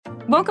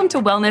Welcome to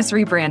Wellness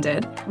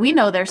Rebranded. We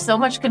know there's so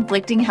much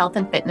conflicting health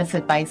and fitness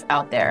advice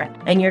out there.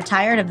 And you're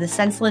tired of the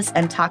senseless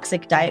and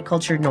toxic diet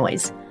culture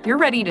noise. You're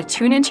ready to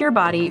tune into your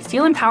body,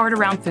 feel empowered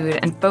around food,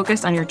 and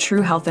focus on your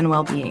true health and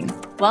well-being.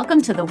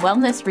 Welcome to the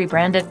Wellness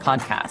Rebranded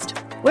podcast.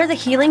 We're the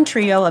healing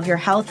trio of your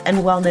health and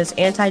wellness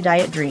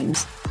anti-diet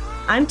dreams.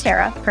 I'm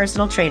Tara,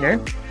 personal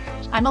trainer.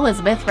 I'm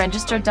Elizabeth,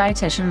 registered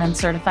dietitian and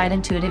certified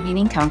intuitive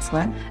eating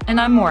counselor. And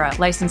I'm Maura,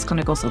 licensed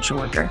clinical social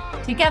worker.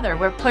 Together,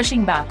 we're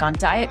pushing back on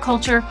diet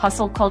culture,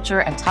 hustle culture,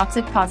 and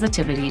toxic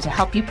positivity to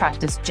help you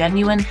practice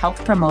genuine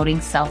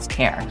health-promoting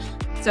self-care.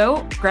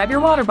 So grab your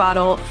water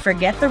bottle,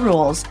 forget the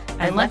rules,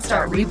 and let's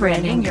start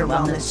rebranding your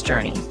wellness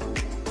journey.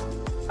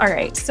 All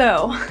right,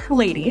 so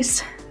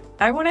ladies,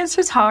 I wanted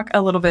to talk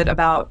a little bit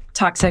about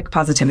toxic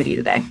positivity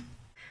today.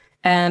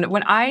 And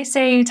when I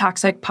say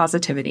toxic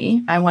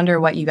positivity, I wonder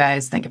what you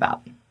guys think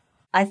about.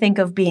 I think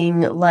of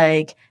being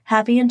like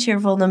happy and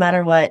cheerful no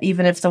matter what,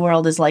 even if the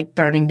world is like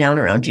burning down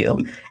around you.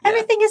 Yeah.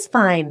 Everything is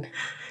fine.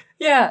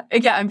 Yeah,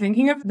 I'm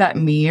thinking of that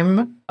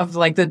meme of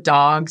like the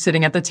dog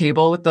sitting at the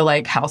table with the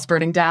like house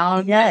burning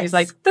down. Yes. He's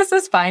like, this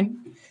is fine.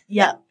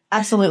 Yeah,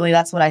 absolutely.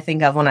 That's what I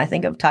think of when I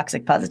think of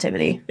toxic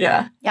positivity.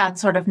 Yeah. Yeah,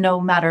 it's sort of no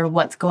matter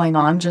what's going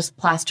on, just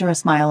plaster a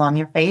smile on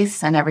your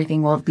face and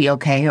everything will be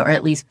okay, or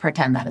at least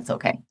pretend that it's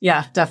okay.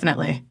 Yeah,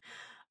 definitely.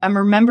 I'm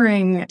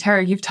remembering,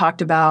 Tara, you've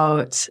talked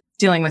about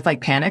dealing with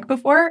like panic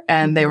before,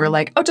 and they were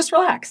like, oh, just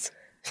relax.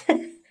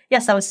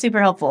 Yes, that was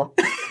super helpful.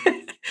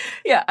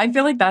 Yeah, I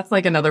feel like that's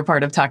like another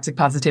part of toxic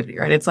positivity,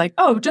 right? It's like,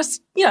 oh,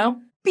 just,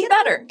 be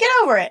better. Get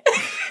over it.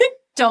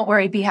 Don't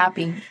worry, be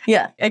happy.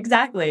 Yeah,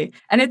 exactly.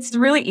 And it's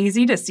really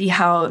easy to see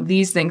how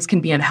these things can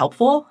be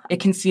unhelpful.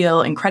 It can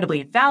feel incredibly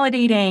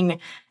invalidating.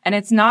 And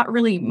it's not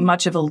really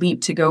much of a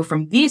leap to go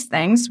from these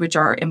things, which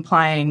are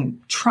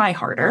implying try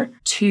harder,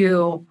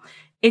 to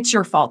it's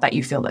your fault that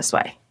you feel this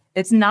way.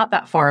 It's not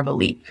that far of a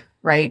leap,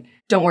 right?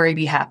 Don't worry,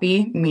 be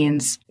happy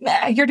means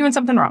you're doing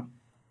something wrong.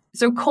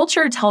 So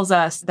culture tells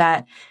us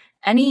that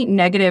any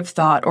negative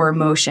thought or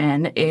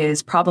emotion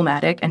is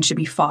problematic and should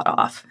be fought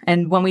off.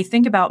 And when we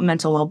think about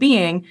mental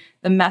well-being,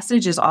 the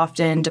message is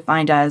often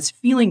defined as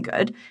feeling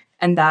good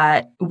and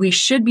that we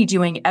should be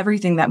doing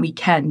everything that we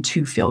can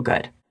to feel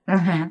good.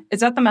 Mm-hmm. Is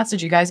that the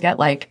message you guys get?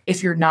 Like,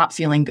 if you're not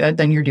feeling good,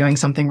 then you're doing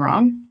something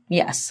wrong?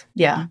 Yes.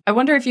 Yeah. I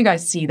wonder if you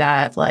guys see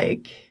that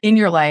like in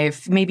your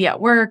life, maybe at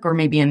work or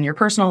maybe in your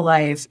personal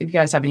life, if you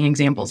guys have any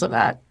examples of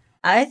that.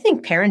 I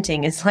think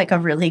parenting is like a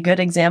really good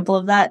example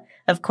of that.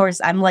 Of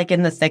course, I'm like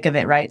in the thick of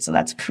it, right? So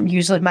that's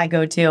usually my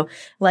go-to.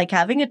 Like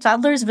having a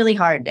toddler is really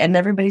hard. And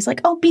everybody's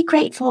like, oh, be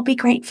grateful, be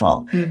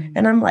grateful. Mm-hmm.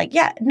 And I'm like,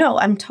 yeah, no,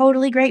 I'm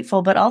totally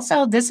grateful. But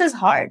also this is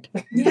hard.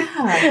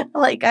 Yeah.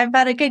 Like I've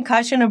had a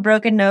concussion, a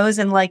broken nose,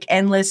 and like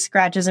endless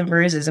scratches and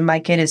bruises. And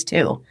my kid is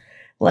too.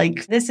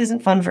 Like this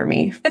isn't fun for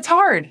me. It's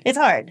hard. It's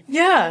hard.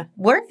 Yeah.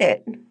 Worth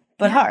it,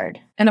 but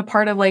hard. And a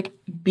part of like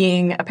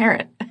being a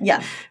parent.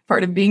 Yeah.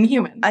 Part of being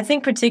human. I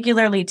think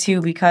particularly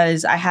too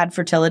because I had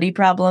fertility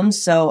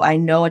problems. So I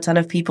know a ton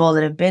of people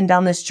that have been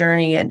down this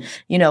journey and,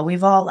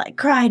 we've all like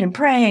cried and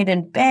prayed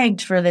and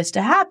begged for this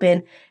to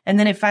happen. And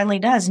then it finally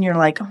does. And you're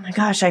like, oh my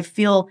gosh, I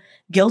feel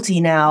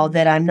guilty now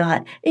that I'm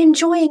not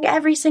enjoying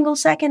every single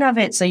second of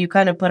it. So you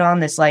kind of put on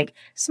this like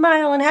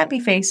smile and happy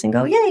face and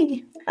go,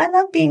 yay, I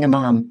love being a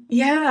mom.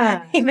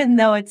 Yeah. Even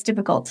though it's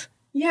difficult.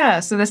 Yeah.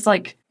 So this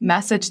like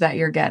message that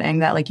you're getting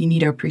that like you need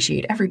to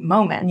appreciate every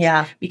moment.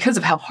 Yeah. Because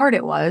of how hard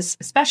it was,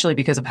 especially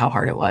because of how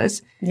hard it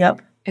was.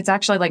 Yep. It's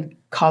actually like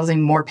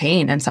causing more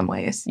pain in some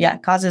ways. Yeah.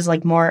 It causes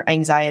like more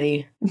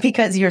anxiety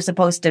because you're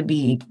supposed to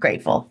be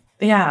grateful.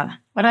 Yeah.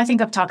 When I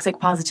think of toxic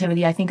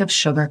positivity, I think of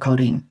sugar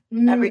coating.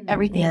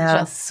 Everything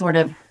just sort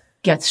of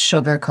gets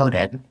sugar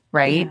coated,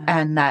 right? Yeah.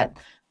 And that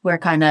we're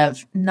kind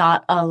of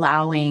not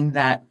allowing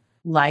that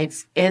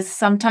life is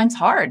sometimes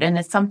hard and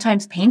it's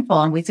sometimes painful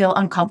and we feel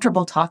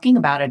uncomfortable talking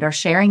about it or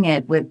sharing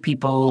it with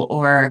people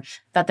or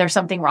that there's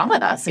something wrong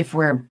with us if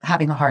we're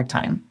having a hard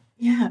time.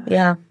 Yeah.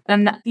 Yeah.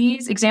 And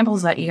these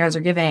examples that you guys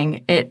are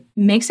giving, it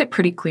makes it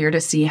pretty clear to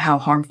see how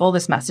harmful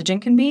this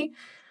messaging can be.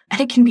 And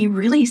it can be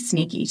really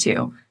sneaky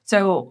too.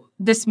 So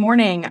this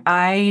morning,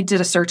 I did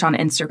a search on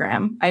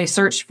Instagram. I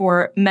searched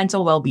for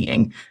mental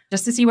well-being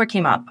just to see what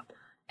came up.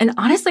 And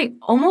honestly,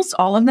 almost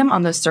all of them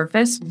on the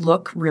surface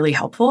look really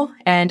helpful.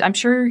 And I'm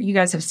sure you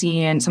guys have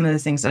seen some of the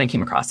things that I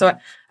came across. So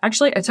I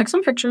took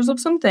some pictures of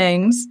some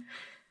things.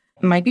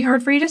 It might be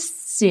hard for you to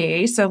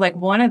see. So like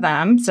one of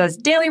them says,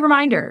 daily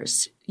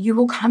reminders. You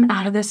will come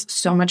out of this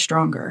so much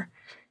stronger.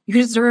 You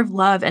deserve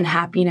love and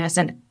happiness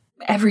and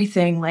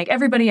everything like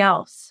everybody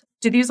else.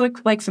 Do these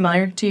look like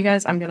familiar to you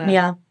guys?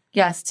 Yeah.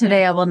 Yes,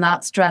 today I will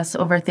not stress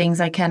over things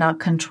I cannot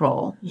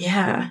control.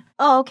 Yeah.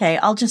 Oh, okay.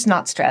 I'll just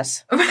not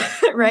stress.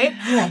 Right?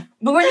 Yeah.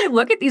 But when you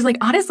look at these, like,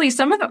 honestly,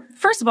 some of them,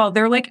 first of all,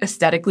 they're like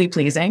aesthetically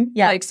pleasing.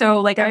 Yeah. Like,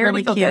 so like, they're I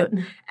really really feel cute.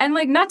 good. And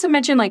like, not to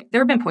mention, like,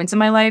 there have been points in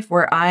my life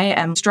where I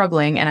am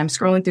struggling and I'm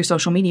scrolling through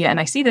social media and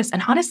I see this.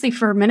 And honestly,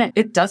 for a minute,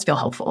 it does feel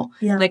helpful.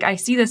 Yeah. Like, I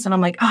see this and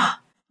I'm like,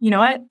 you know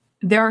what?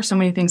 There are so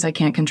many things I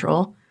can't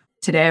control.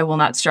 Today, I will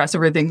not stress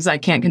over things I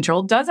can't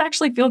control. Does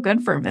actually feel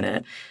good for a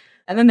minute.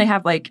 And then they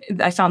have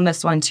I found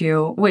this one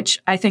too,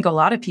 which I think a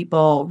lot of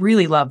people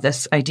really love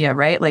this idea,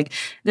 right? Like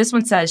this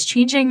one says,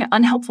 changing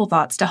unhelpful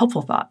thoughts to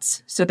helpful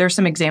thoughts. So there's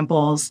some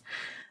examples.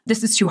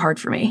 This is too hard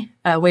for me.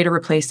 A way to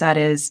replace that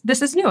is,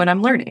 this is new and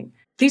I'm learning.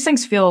 These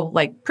things feel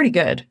like pretty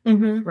good,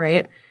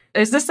 right?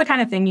 Is this the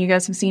kind of thing you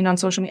guys have seen on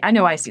social media? I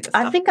know I see this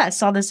stuff. I think I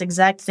saw this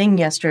exact thing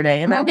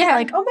yesterday and I was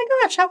like, oh my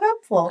gosh, how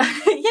helpful.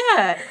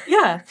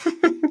 Yeah.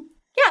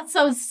 Yeah,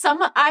 so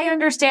I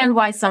understand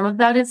why some of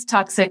that is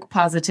toxic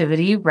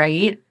positivity,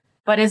 right?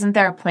 But isn't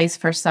there a place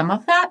for some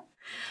of that?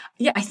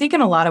 Yeah, I think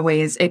in a lot of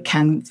ways it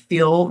can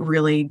feel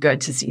really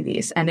good to see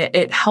these, and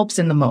it helps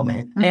in the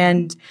moment. Mm-hmm.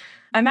 And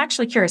I'm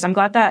actually curious. I'm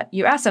glad that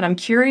you asked that. I'm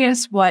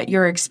curious what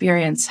your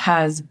experience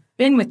has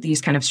been with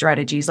these kind of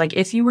strategies. Like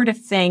if you were to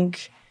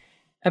think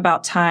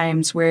about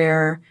times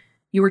where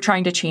you were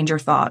trying to change your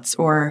thoughts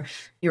or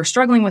you're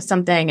struggling with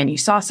something and you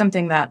saw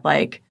something that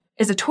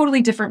is a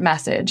totally different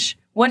message.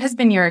 What has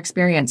been your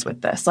experience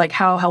with this? Like,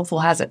 how helpful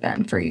has it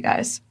been for you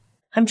guys?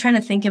 I'm trying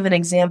to think of an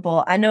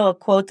example. I know a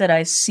quote that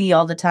I see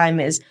all the time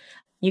is,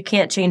 you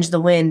can't change the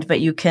wind,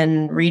 but you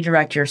can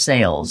redirect your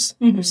sails,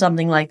 or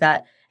something like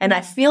that. And I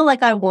feel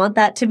like I want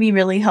that to be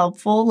really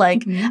helpful.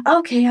 Like,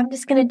 okay, I'm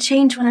just going to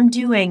change what I'm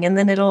doing, and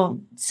then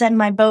it'll send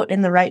my boat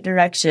in the right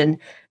direction.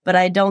 But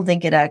I don't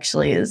think it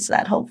actually is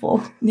that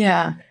helpful.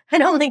 Yeah. I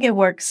don't think it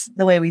works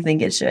the way we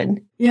think it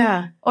should.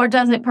 Yeah. Or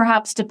does it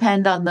perhaps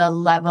depend on the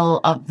level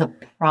of the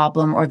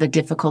problem or the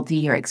difficulty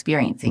you're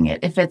experiencing it?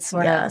 If it's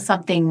sort of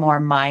something more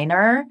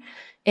minor,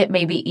 it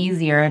may be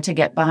easier to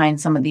get behind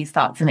some of these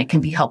thoughts and it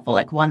can be helpful.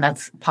 Like one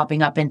that's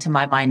popping up into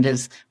my mind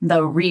is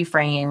the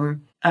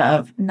reframe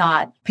of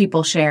not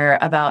people share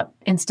about,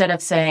 instead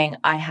of saying,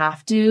 I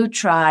have to,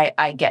 try,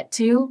 I get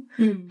to.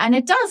 And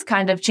it does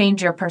kind of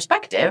change your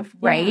perspective,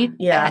 right?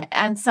 Yeah.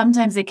 And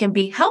sometimes it can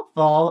be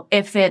helpful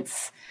if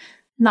it's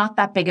not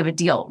that big of a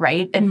deal,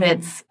 right? If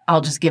it's,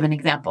 I'll just give an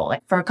example.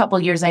 Like for a couple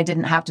of years, I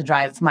didn't have to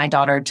drive my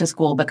daughter to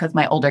school because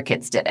my older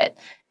kids did it.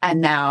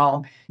 And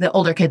now the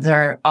older kids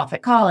are off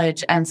at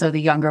college. And so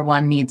the younger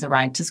one needs a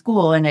ride to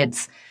school. And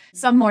it's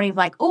some mornings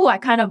like, oh, I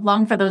kind of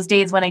long for those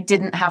days when I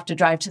didn't have to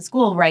drive to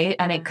school, right?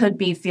 And it could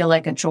feel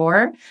like a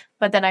chore.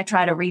 But then I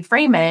try to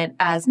reframe it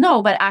as,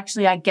 no, but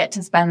actually I get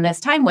to spend this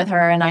time with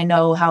her. And I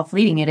know how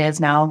fleeting it is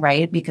now,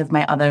 right? Because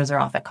my others are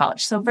off at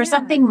college. So for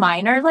something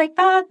minor like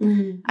that,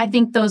 I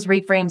think those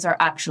reframes are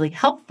actually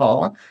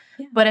helpful.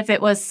 Yeah. But if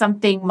it was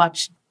something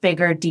much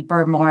bigger,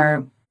 deeper,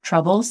 more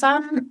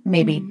troublesome,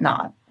 maybe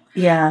not.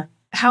 Yeah.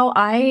 How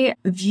I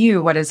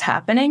view what is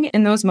happening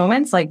in those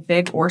moments, like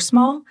big or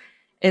small,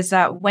 is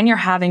that when you're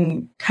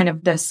having kind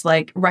of this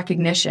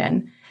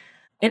recognition,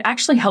 it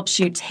actually helps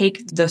you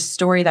take the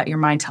story that your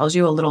mind tells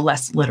you a little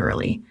less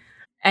literally.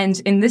 And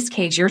in this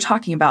case, you're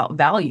talking about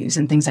values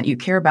and things that you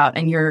care about,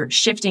 and you're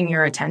shifting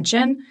your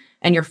attention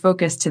and your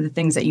focus to the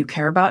things that you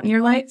care about in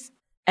your life.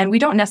 And we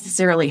don't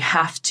necessarily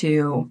have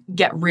to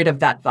get rid of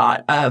that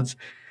thought of,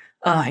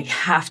 oh, I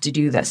have to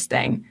do this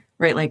thing,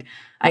 right? Like,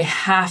 I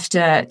have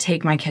to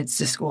take my kids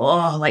to school.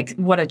 Oh,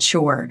 what a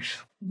chore.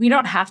 We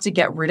don't have to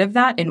get rid of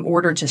that in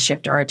order to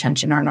shift our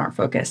attention and our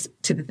focus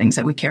to the things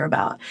that we care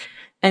about.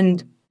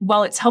 And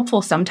while it's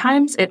helpful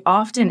sometimes, it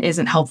often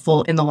isn't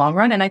helpful in the long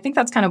run. And I think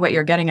that's kind of what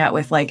you're getting at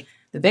with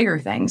the bigger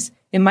things.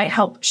 It might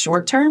help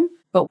short term,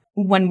 but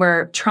when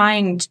we're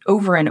trying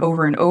over and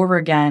over and over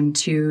again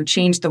to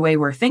change the way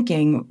we're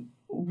thinking,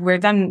 we're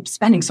then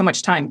spending so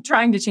much time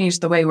trying to change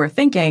the way we're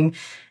thinking.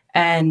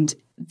 And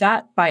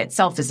that by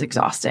itself is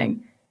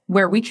exhausting,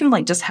 where we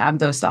can just have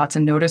those thoughts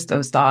and notice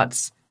those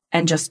thoughts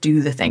and just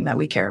do the thing that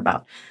we care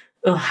about.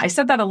 Ugh, I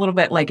said that a little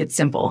bit like it's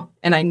simple.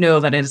 And I know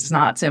that it's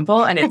not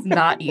simple and it's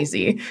not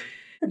easy.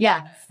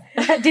 Yeah.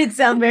 That did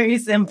sound very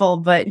simple,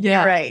 but you're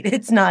right.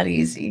 It's not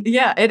easy.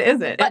 Yeah, it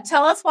isn't. But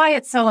tell us why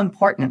it's so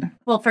important.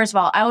 Well, first of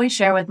all, I always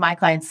share with my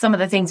clients some of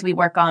the things we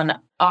work on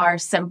are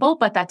simple,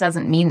 but that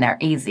doesn't mean they're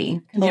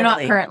easy. Totally. You're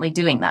not currently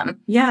doing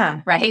them.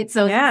 Yeah. Right?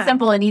 So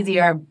simple and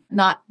easy are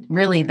not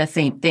really the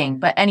same thing.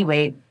 But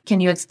anyway, can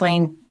you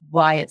explain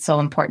why it's so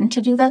important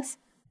to do this?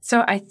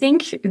 So I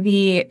think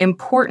the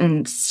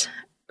importance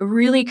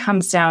really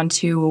comes down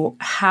to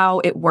how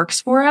it works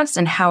for us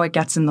and how it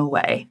gets in the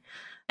way.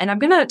 And I'm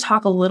going to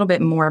talk a little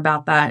bit more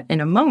about that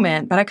in a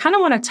moment, but I kind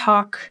of want to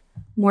talk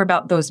more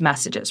about those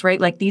messages, right?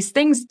 Like these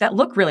things that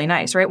look really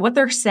nice, right? What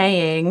they're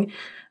saying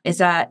is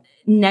that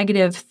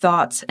negative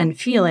thoughts and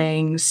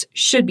feelings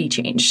should be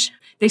changed.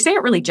 They say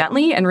it really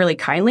gently and really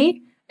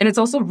kindly, and it's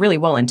also really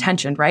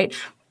well-intentioned, right?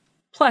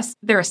 Plus,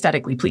 they're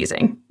aesthetically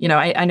pleasing.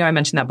 I know I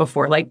mentioned that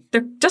before.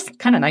 They're just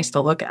kind of nice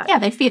to look at. Yeah,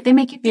 they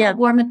make you feel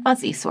warm and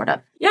fuzzy, sort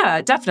of.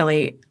 Yeah,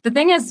 definitely. The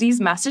thing is, these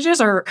messages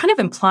are kind of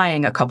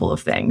implying a couple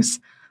of things.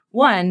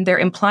 One, they're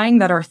implying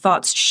that our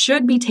thoughts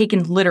should be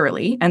taken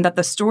literally and that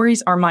the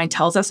stories our mind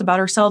tells us about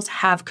ourselves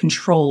have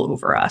control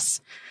over us.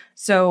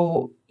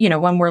 So,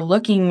 when we're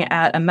looking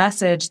at a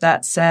message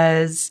that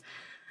says,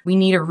 we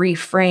need to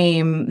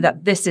reframe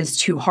that this is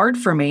too hard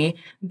for me.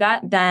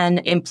 That then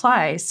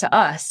implies to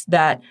us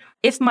that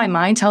if my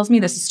mind tells me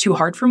this is too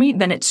hard for me,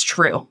 then it's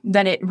true.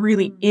 Then it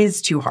really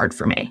is too hard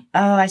for me.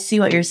 Oh, I see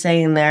what you're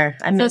saying there.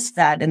 I missed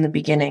that in the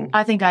beginning.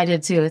 I think I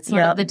did too. It's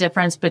sort of the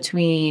difference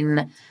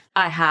between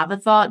I have a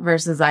thought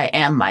versus I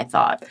am my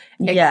thought.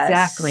 Yes.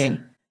 Exactly.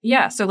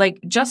 Yeah. So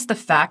like just the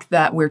fact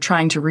that we're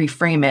trying to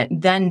reframe it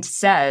then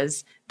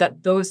says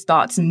that those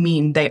thoughts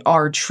mean they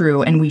are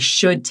true and we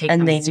should take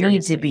them seriously. And they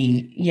need to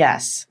be,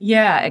 yes.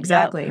 Yeah,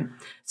 exactly. Yep.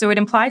 So it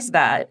implies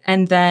that.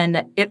 And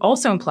then it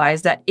also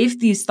implies that if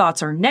these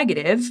thoughts are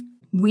negative,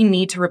 we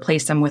need to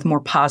replace them with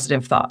more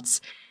positive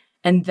thoughts.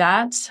 And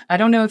that, I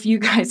don't know if you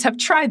guys have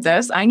tried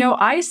this. I know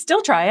I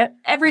still try it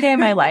every day of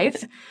my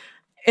life.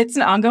 It's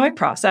an ongoing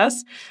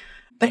process.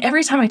 But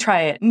every time I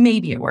try it,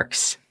 maybe it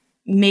works.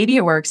 Maybe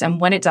it works.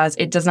 And when it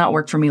does not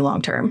work for me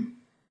long term.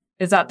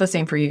 Is that the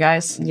same for you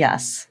guys?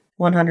 Yes,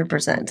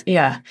 100%.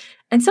 Yeah.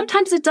 And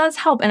sometimes it does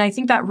help. And I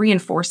think that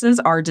reinforces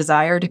our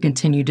desire to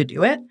continue to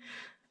do it.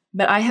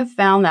 But I have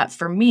found that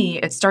for me,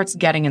 it starts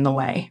getting in the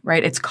way,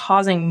 right? It's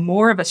causing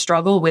more of a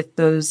struggle with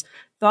those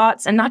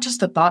thoughts, and not just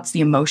the thoughts,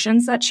 the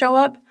emotions that show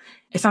up.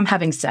 If I'm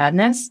having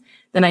sadness,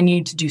 then I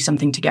need to do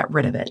something to get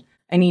rid of it.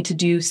 I need to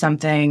do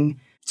something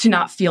to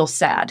not feel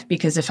sad,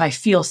 because if I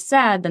feel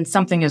sad, then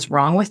something is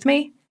wrong with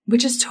me,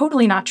 which is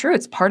totally not true.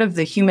 It's part of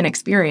the human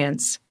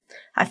experience.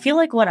 I feel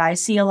like what I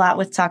see a lot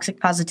with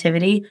toxic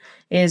positivity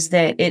is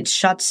that it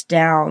shuts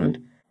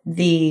down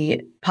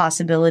the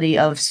possibility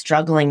of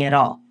struggling at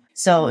all.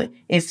 So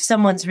if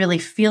someone's really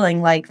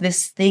feeling like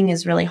this thing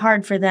is really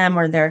hard for them,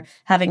 or they're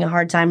having a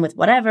hard time with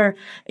whatever,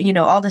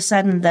 all of a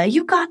sudden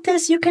you got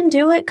this, you can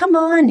do it, come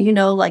on,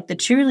 like the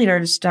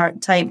cheerleader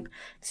type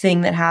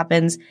thing that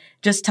happens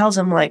just tells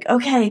them like,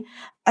 okay,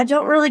 I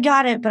don't really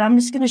got it, but I'm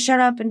just going to shut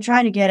up and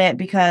try to get it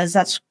because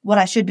that's what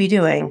I should be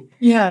doing.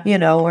 Yeah.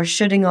 We're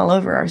shitting all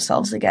over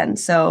ourselves again.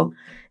 So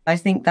I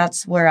think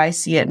that's where I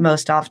see it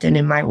most often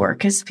in my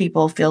work, is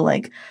people feel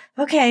like,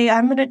 okay,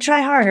 I'm going to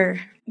try harder.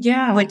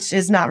 Yeah. Which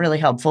is not really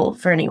helpful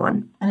for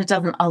anyone. And it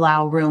doesn't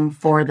allow room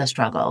for the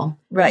struggle.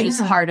 Right.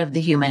 It's part of the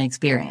human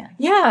experience.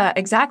 Yeah,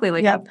 exactly.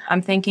 Like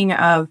I'm thinking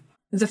of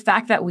the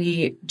fact that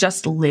we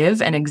just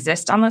live and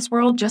exist on this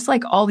world, just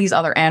like all these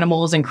other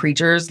animals and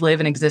creatures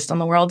live and exist on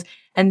the world.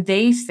 And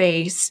they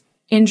face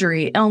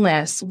injury,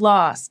 illness,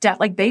 loss, death.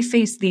 Like they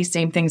face these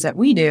same things that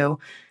we do,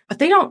 but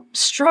they don't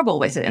struggle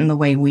with it in the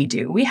way we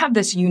do. We have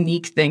this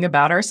unique thing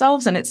about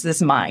ourselves, and it's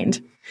this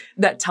mind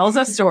that tells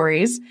us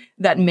stories,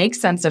 that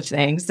makes sense of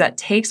things, that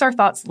takes our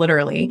thoughts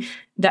literally,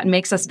 that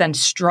makes us then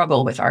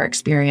struggle with our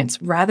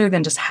experience rather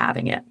than just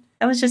having it.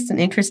 That was just an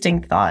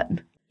interesting thought.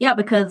 Yeah,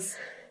 because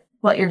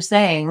what you're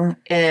saying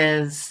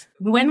is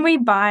when we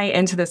buy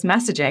into this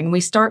messaging,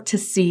 we start to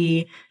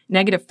see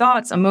negative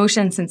thoughts,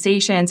 emotions,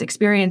 sensations,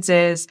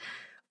 experiences,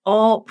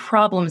 all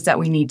problems that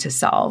we need to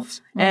solve.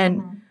 Mm-hmm.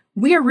 And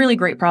we are really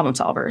great problem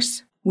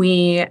solvers.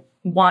 We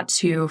want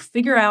to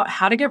figure out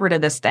how to get rid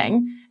of this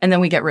thing, and then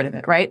we get rid of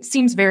it, right?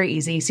 Seems very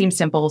easy, seems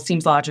simple,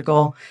 seems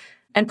logical.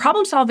 And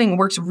problem solving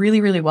works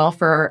really, really well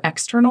for our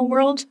external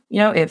world.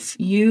 If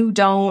you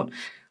don't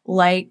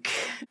like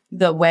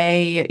the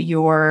way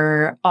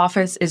your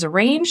office is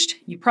arranged,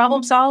 you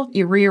problem solve,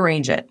 you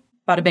rearrange it.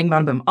 Bada bing,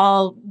 bada boom.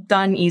 All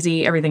done,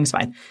 easy, everything's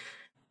fine.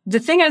 The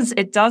thing is,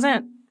 it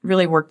doesn't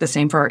really work the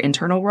same for our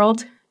internal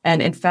world.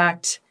 And in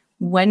fact,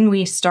 when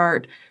we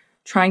start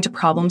trying to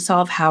problem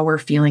solve how we're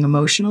feeling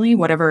emotionally,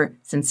 whatever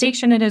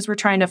sensation it is we're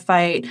trying to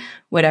fight,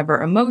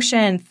 whatever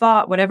emotion,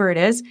 thought, whatever it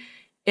is,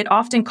 it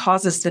often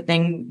causes the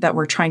thing that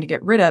we're trying to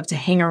get rid of to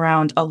hang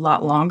around a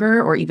lot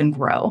longer or even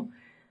grow.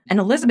 And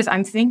Elizabeth,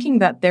 I'm thinking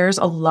that there's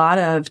a lot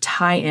of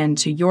tie-in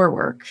to your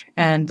work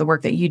and the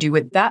work that you do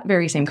with that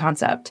very same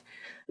concept.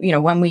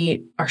 When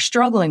we are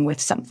struggling with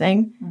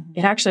something,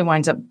 it actually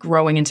winds up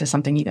growing into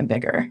something even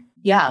bigger.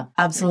 Yeah,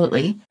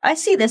 absolutely. I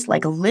see this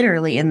like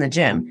literally in the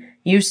gym.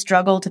 You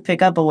struggle to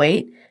pick up a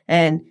weight,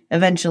 and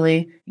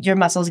eventually your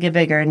muscles get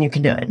bigger and you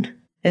can do it.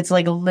 It's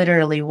like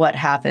literally what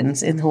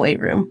happens in the weight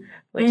room,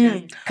 which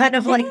is kind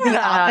of like the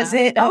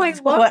opposite of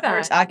what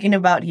we're talking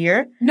about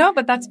here. No,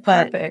 but that's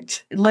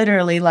perfect. But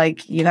literally,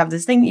 like you have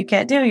this thing you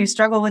can't do, you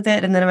struggle with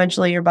it, and then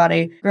eventually your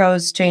body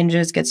grows,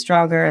 changes, gets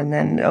stronger, and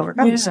then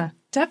overcomes. Yeah.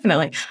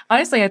 Definitely.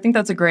 Honestly, I think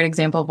that's a great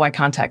example of why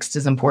context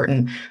is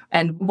important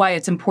and why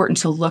it's important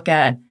to look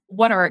at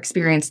what our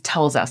experience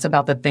tells us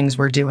about the things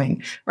we're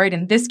doing, right?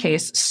 In this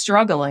case,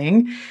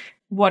 struggling,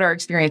 what our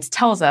experience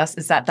tells us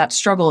is that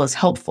struggle is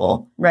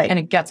helpful, right? And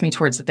it gets me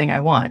towards the thing I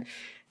want.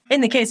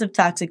 In the case of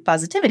toxic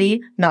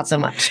positivity, not so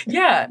much.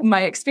 Yeah.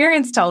 My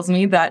experience tells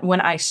me that when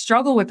I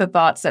struggle with the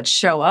thoughts that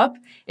show up,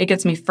 it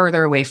gets me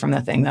further away from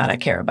the thing that I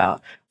care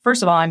about.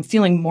 First of all, I'm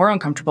feeling more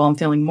uncomfortable. I'm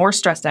feeling more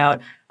stressed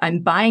out. I'm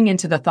buying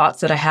into the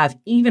thoughts that I have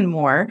even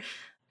more.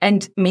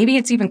 And maybe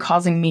it's even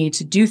causing me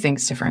to do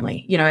things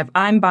differently. If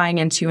I'm buying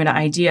into an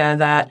idea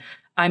that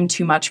I'm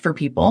too much for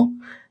people,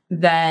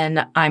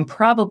 then I'm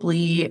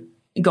probably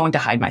going to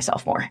hide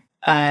myself more.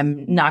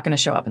 I'm not going to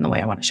show up in the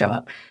way I want to show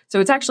up. So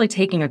it's actually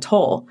taking a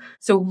toll.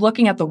 So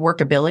looking at the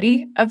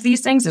workability of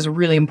these things is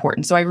really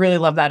important. So I really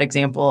love that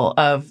example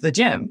of the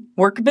gym.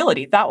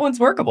 Workability. That one's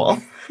workable.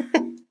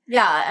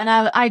 Yeah. And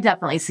I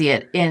definitely see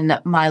it in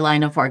my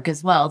line of work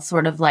as well.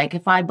 Sort of like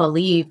if I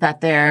believe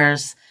that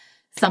there's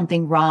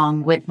something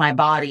wrong with my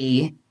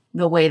body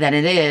the way that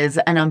it is,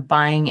 and I'm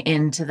buying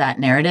into that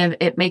narrative,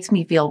 it makes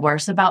me feel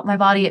worse about my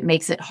body. It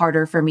makes it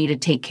harder for me to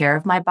take care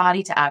of my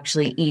body, to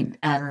actually eat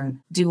and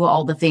do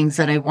all the things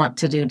that I want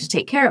to do to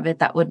take care of it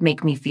that would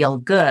make me feel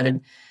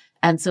good.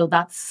 And so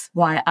that's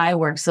why I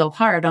work so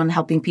hard on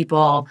helping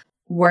people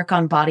work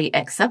on body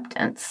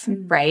acceptance,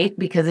 right?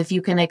 Because if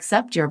you can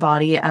accept your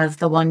body as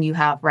the one you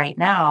have right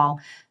now,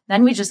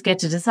 then we just get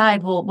to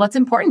decide, well, what's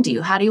important to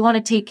you? How do you want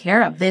to take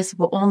care of this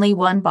only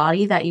one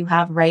body that you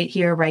have right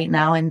here, right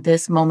now, in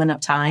this moment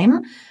of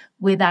time,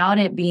 without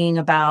it being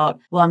about,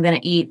 well, I'm going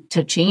to eat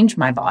to change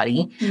my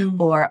body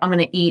or I'm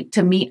going to eat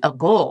to meet a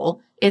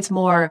goal. It's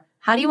more,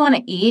 how do you want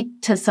to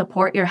eat to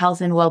support your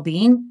health and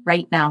well-being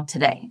right now,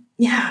 today?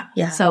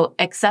 Yeah. So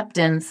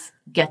acceptance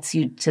gets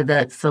you to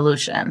the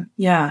solution.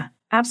 Yeah,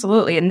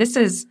 absolutely. And this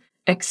is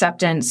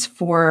acceptance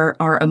for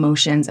our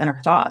emotions and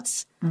our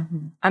thoughts.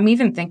 I'm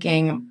even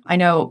thinking, I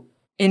know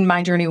in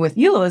my journey with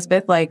you,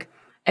 Elizabeth, like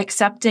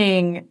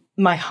accepting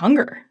my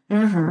hunger,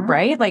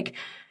 right? Like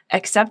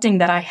accepting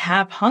that I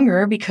have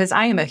hunger because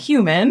I am a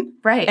human,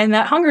 right? And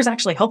that hunger is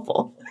actually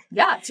helpful.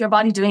 Yeah, it's your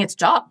body doing its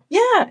job.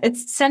 Yeah,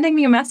 it's sending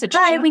me a message.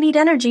 Right, we need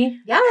energy.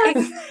 Yeah,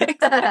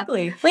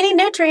 exactly. We need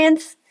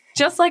nutrients.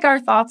 Just like our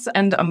thoughts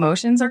and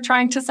emotions are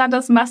trying to send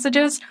us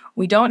messages,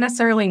 we don't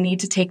necessarily need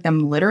to take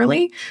them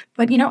literally.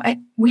 But,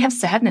 we have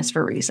sadness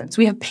for reasons.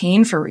 We have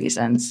pain for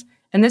reasons.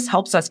 And this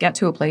helps us get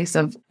to a place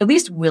of at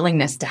least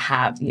willingness to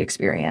have the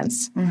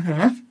experience.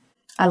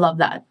 I love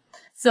that.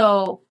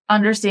 So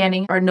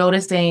understanding or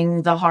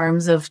noticing the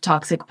harms of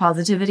toxic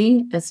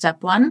positivity is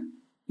step one.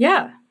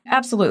 Yeah,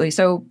 absolutely.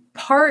 So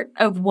part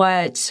of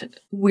what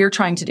we're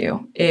trying to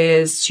do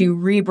is to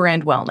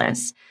rebrand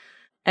wellness.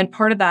 And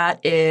part of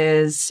that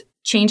is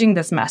changing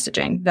this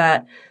messaging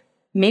that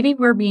maybe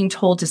we're being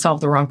told to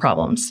solve the wrong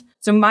problems.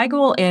 So my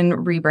goal in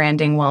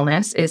rebranding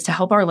wellness is to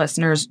help our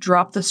listeners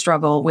drop the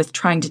struggle with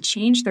trying to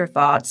change their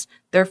thoughts,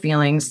 their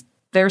feelings,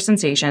 their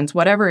sensations,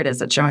 whatever it is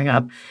that's showing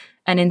up,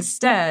 and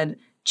instead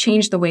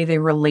change the way they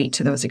relate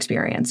to those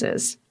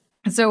experiences.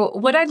 So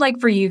what I'd like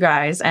for you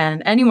guys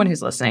and anyone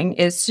who's listening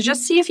is to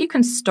just see if you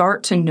can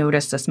start to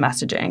notice this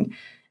messaging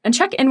and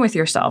check in with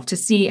yourself to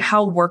see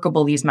how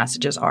workable these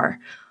messages are.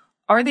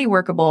 Are they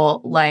workable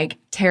like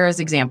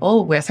Tara's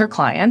example with her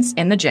clients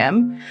in the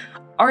gym?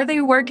 Are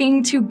they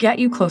working to get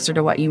you closer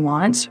to what you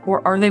want,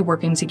 or are they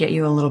working to get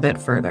you a little bit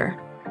further?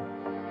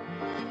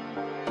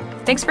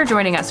 Thanks for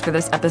joining us for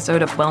this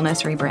episode of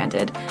Wellness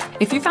Rebranded.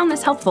 If you found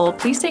this helpful,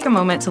 please take a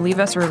moment to leave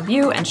us a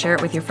review and share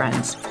it with your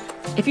friends.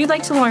 If you'd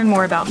like to learn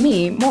more about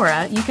me,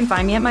 Maura, you can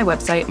find me at my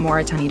website,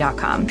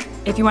 mauratunny.com.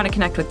 If you want to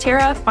connect with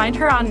Tara, find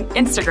her on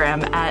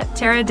Instagram at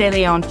Tara De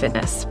Leon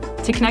Fitness.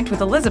 To connect with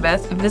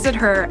Elizabeth, visit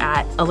her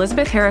at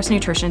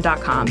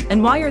elizabethharrisnutrition.com.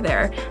 And while you're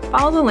there,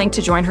 follow the link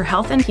to join her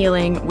health and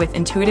healing with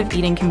intuitive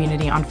eating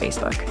community on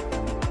Facebook.